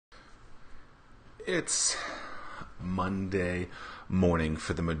It's Monday morning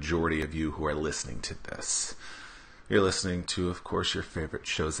for the majority of you who are listening to this. You're listening to, of course, your favorite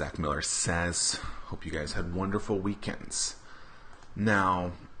show, Zack Miller Says. Hope you guys had wonderful weekends.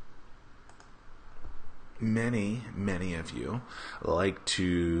 Now, many of you like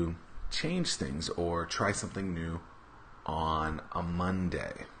to change things or try something new on a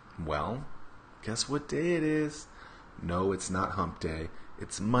Monday. Well, guess what day it is? No, it's not hump day.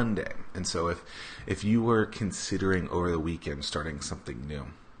 It's Monday. And so if you were considering over the weekend starting something new,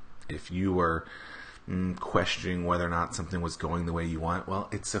 if you were questioning whether or not something was going the way you want, well,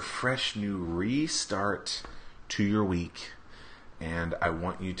 it's a fresh new restart to your week. And I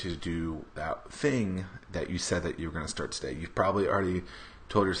want you to do that thing that you said that you were going to start today. You've probably already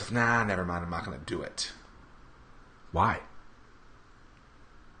told yourself, nah, never mind, I'm not going to do it. Why?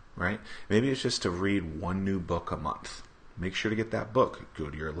 Right? Maybe it's just to read one new book a month. Make sure to get that book. Go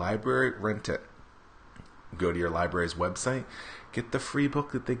to your library, rent it. Go to your library's website, get the free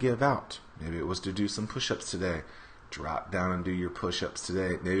book that they give out. Maybe it was to do some push-ups today. Drop down and do your push-ups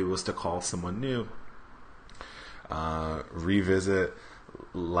today. Maybe it was to call someone new. Revisit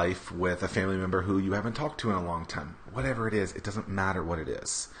life with a family member who you haven't talked to in a long time. Whatever it is, it doesn't matter what it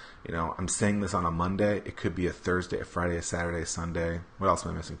is. You know, I'm saying this on a Monday. It could be a Thursday, a Friday, a Saturday, a Sunday. What else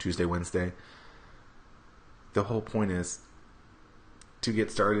am I missing? Tuesday, Wednesday. The whole point is to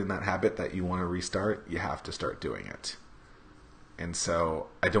get started in that habit that you want to restart, you have to start doing it. And so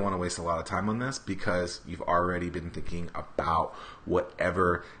I don't want to waste a lot of time on this because you've already been thinking about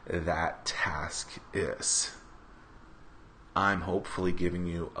whatever that task is. I'm hopefully giving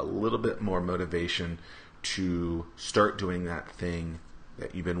you a little bit more motivation to start doing that thing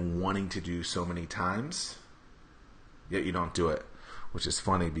that you've been wanting to do so many times, yet you don't do it, which is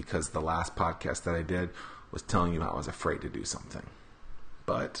funny because the last podcast that I did was telling you I was afraid to do something.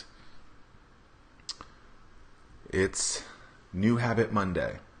 But it's New Habit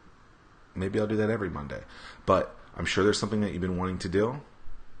Monday. Maybe I'll do that every Monday. But I'm sure there's something that you've been wanting to do.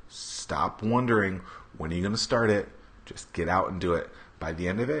 Stop wondering when are you going to start it. Just get out and do it. By the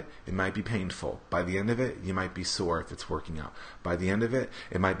end of it, it might be painful. By the end of it, you might be sore if it's working out. By the end of it,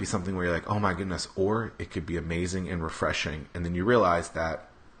 it might be something where you're like, oh my goodness. Or it could be amazing and refreshing. And then you realize that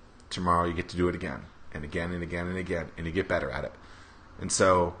tomorrow you get to do it again. And again and again and again. And you get better at it. And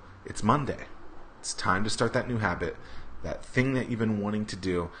so it's Monday. It's time to start that new habit. That thing that you've been wanting to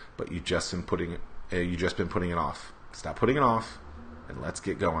do, but you've just been putting it off. Stop putting it off and let's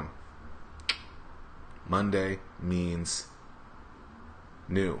get going. Monday means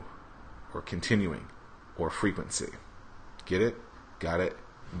new or continuing or frequency. Get it? Got it?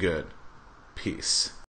 Good. Peace.